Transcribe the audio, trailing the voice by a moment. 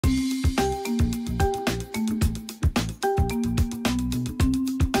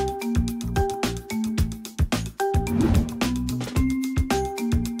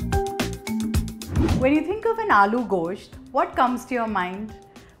When you think of an aloo gosht, what comes to your mind?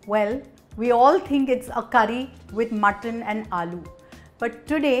 Well, we all think it's a curry with mutton and aloo. But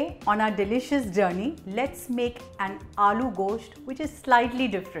today, on our delicious journey, let's make an aloo gosht which is slightly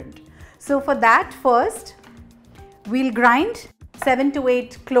different. So for that, first, we'll grind 7 to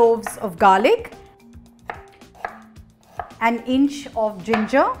 8 cloves of garlic, an inch of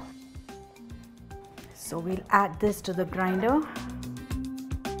ginger. So we'll add this to the grinder.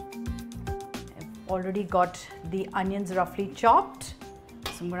 I've already got the onions roughly chopped.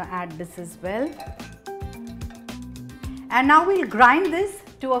 So I'm going to add this as well. And now we'll grind this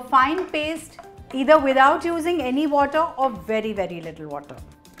to a fine paste, either without using any water or very, very little water.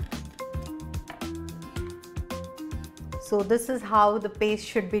 So this is how the paste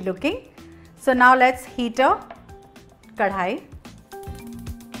should be looking. So now let's heat a kadhai.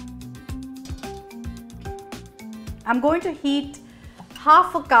 I'm going to heat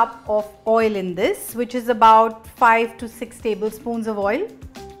half a cup of oil in this, which is about 5 to 6 tablespoons of oil.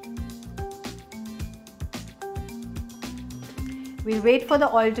 We'll wait for the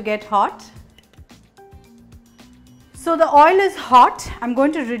oil to get hot. So the oil is hot. I'm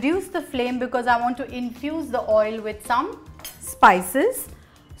going to reduce the flame because I want to infuse the oil with some spices.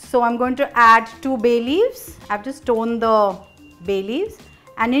 So I'm going to add 2 bay leaves. I've just stoned the bay leaves,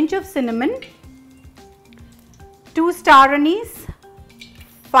 an inch of cinnamon, 2 star anise,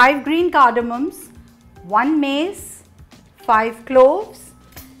 5 green cardamoms, 1 mace, 5 cloves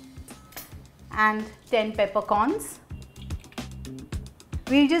and 10 peppercorns.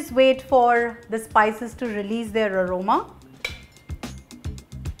 We'll just wait for the spices to release their aroma.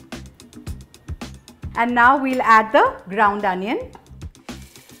 And now we'll add the ground onion.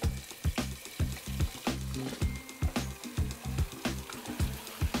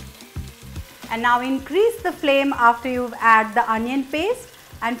 And now increase the flame after you've added the onion paste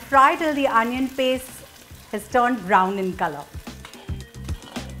and fry till the onion paste has turned brown in color.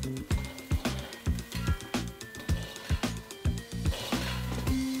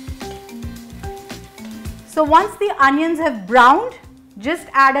 So once the onions have browned, just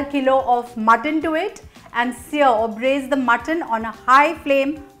add a kilo of mutton to it and sear or braise the mutton on a high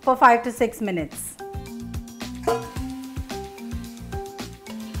flame for 5 to 6 minutes.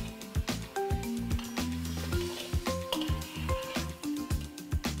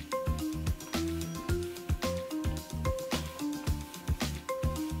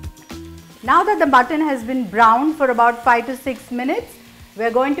 Now that the mutton has been browned for about 5 to 6 minutes, we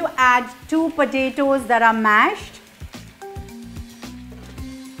are going to add 2 potatoes that are mashed.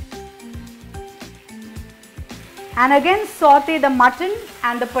 And again saute the mutton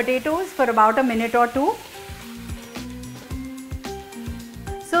and the potatoes for about a minute or 2.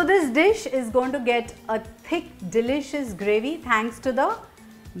 So this dish is going to get a thick, delicious gravy thanks to the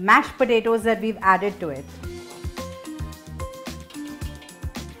mashed potatoes that we've added to it.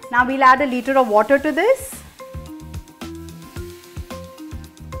 Now we'll add a litre of water to this.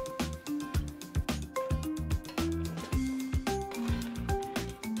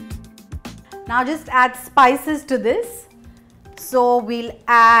 Now just add spices to this. So we'll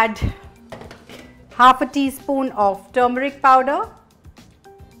add half a teaspoon of turmeric powder,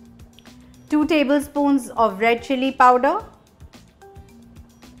 2 tablespoons of red chilli powder,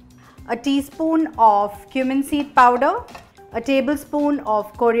 a teaspoon of cumin seed powder, a tablespoon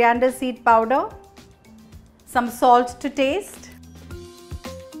of coriander seed powder, some salt to taste.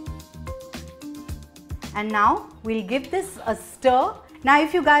 And now we'll give this a stir. Now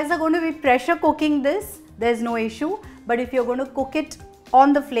if you guys are going to be pressure cooking this, there's no issue. But if you're going to cook it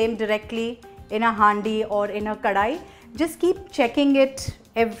on the flame directly in a handi or in a kadhai, just keep checking it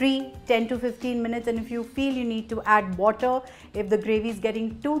every 10 to 15 minutes. And if you feel you need to add water, if the gravy is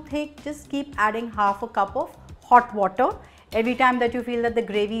getting too thick, just keep adding half a cup of hot water every time that you feel that the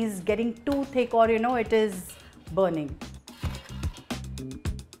gravy is getting too thick or it is burning.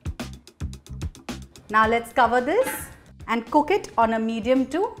 Now let's cover this and cook it on a medium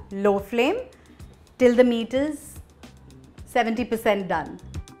to low flame till the meat is 70% done.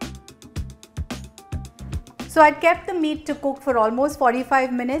 So I kept the meat to cook for almost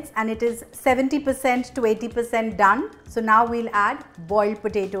 45 minutes and it is 70% to 80% done. So now we'll add boiled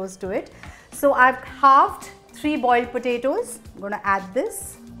potatoes to it. So I've halved 3 boiled potatoes. I'm going to add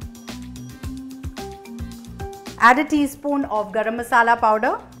this. Add a teaspoon of garam masala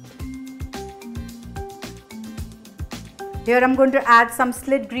powder. Here I'm going to add some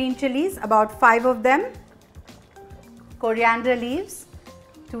slit green chillies, about 5 of them. Coriander leaves,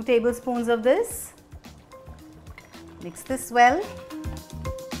 2 tablespoons of this. Mix this well.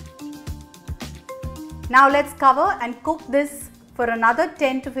 Now let's cover and cook this for another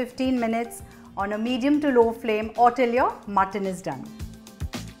 10 to 15 minutes on a medium to low flame or till your mutton is done.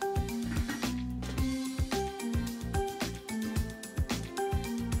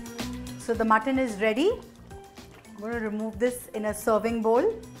 So the mutton is ready. I'm going to remove this in a serving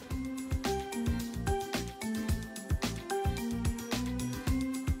bowl.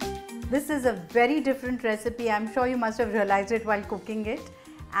 This is a very different recipe. I'm sure you must have realized it while cooking it.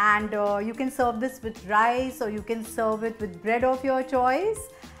 And you can serve this with rice or you can serve it with bread of your choice.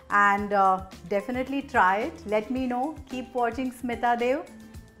 And definitely try it. Let me know. Keep watching Smita Deo.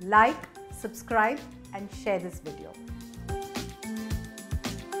 Like, subscribe and share this video.